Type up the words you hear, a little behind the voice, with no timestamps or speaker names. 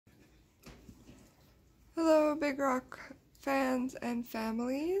Hello Big Rock fans and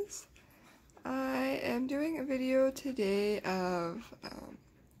families. I am doing a video today of,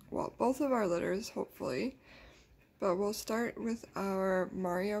 well, both of our litters, hopefully, but we'll start with our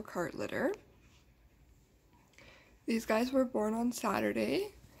Mario Kart litter. These guys were born on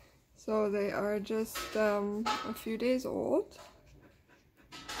Saturday, so they are just a few days old.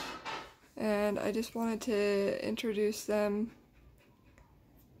 And I just wanted to introduce them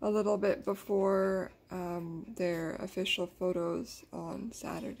a little bit before their official photos on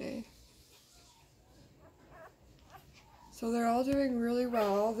Saturday. So they're all doing really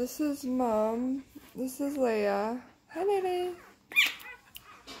well. This is Mom. This is Leia. Hi, Nene.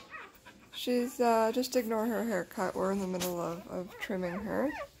 She's, just ignore her haircut. We're in the middle of trimming her.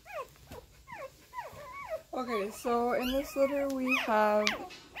 Okay, so in this litter we have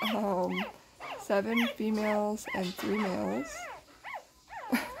 7 females and 3 males.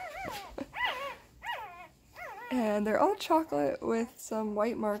 And they're all chocolate with some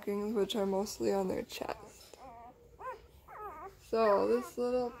white markings, which are mostly on their chest. So this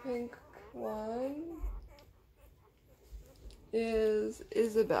little pink one is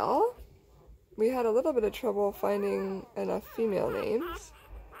Isabel. We had a little bit of trouble finding enough female names.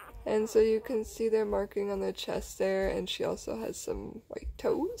 And so you can see their marking on their chest there, and she also has some white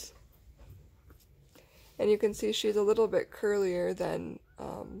toes. And you can see she's a little bit curlier than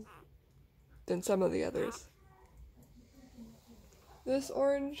some of the others. This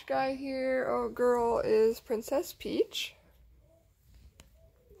orange guy here, oh girl, is Princess Peach.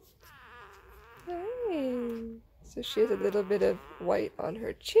 Hi. So she has a little bit of white on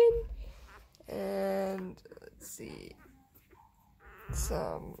her chin, and let's see,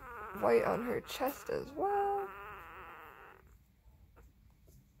 some white on her chest as well.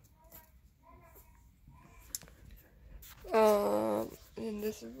 And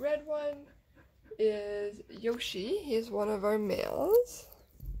this red one is Yoshi. He's one of our males.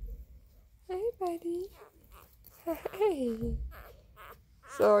 Hi, buddy. Hi.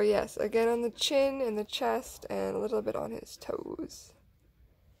 So yes, again on the chin and the chest and a little bit on his toes.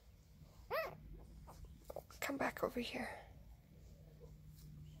 Come back over here.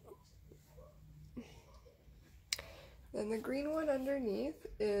 Then the green one underneath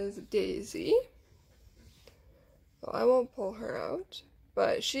is Daisy. Well, I won't pull her out,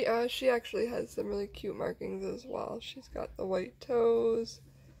 but she actually has some really cute markings as well. She's got the white toes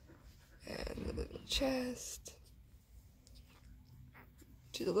and the little chest.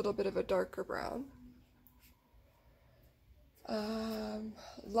 She's a little bit of a darker brown.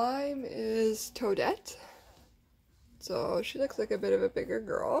 Lime is Toadette. So she looks like a bit of a bigger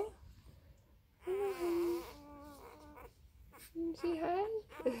girl. Say hi.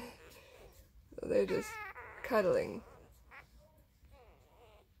 So they're just cuddling.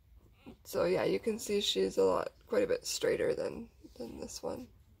 So yeah, you can see she's quite a bit straighter than this one.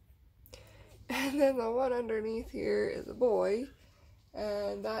 And then the one underneath here is a boy,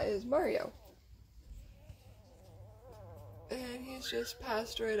 and that is Mario. And he's just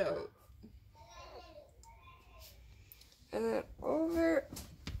passed right out. And then over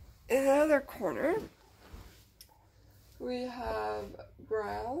in the other corner, we have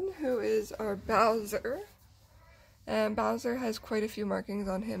Brown, who is our Bowser. And Bowser has quite a few markings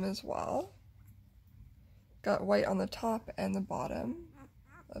on him as well. Got white on the top and the bottom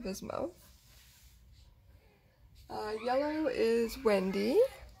of his mouth. Yellow is Wendy.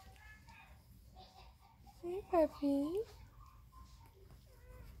 Hey, puppy.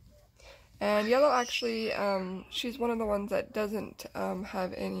 And Yellow actually, she's one of the ones that doesn't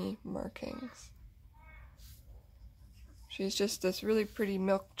have any markings. She's just this really pretty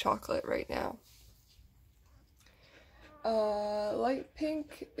milk chocolate right now. Light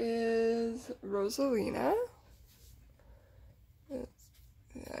pink is Rosalina.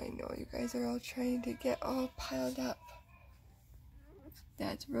 I know you guys are all trying to get all piled up.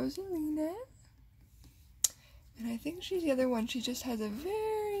 That's Rosalina. And I think she's the other one. She just has a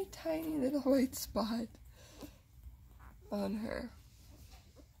very tiny little white spot on her.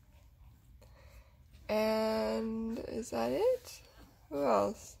 And is that it? Who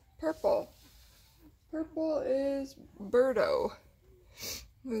else? Purple. Purple is Birdo,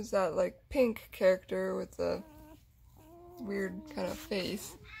 who's that like pink character with the weird kind of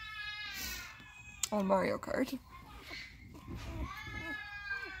face on Mario Kart.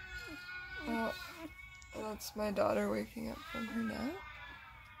 Oh, that's my daughter waking up from her nap.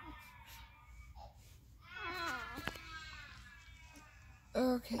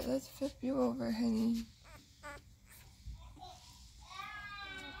 Okay, let's flip you over, honey.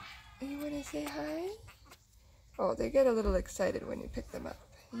 You want to say hi? Oh, they get a little excited when you pick them up.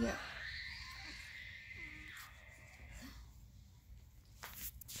 Yeah.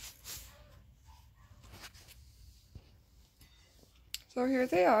 So here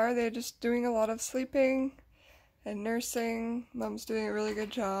they are. They're just doing a lot of sleeping and nursing. Mom's doing a really good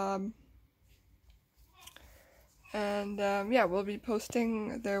job. And yeah, we'll be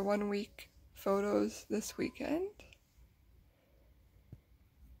posting their 1 week photos this weekend.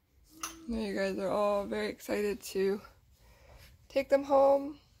 You guys are all very excited to take them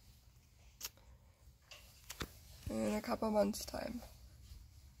home in a couple months' time.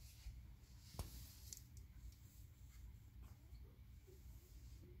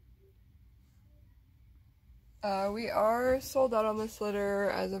 We are sold out on this litter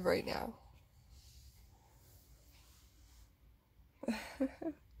as of right now.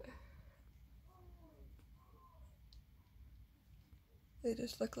 They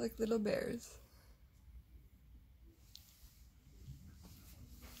just look like little bears.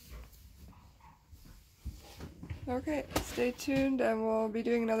 Okay, stay tuned and we'll be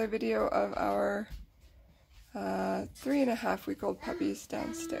doing another video of our 3.5-week-old puppies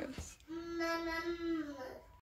downstairs.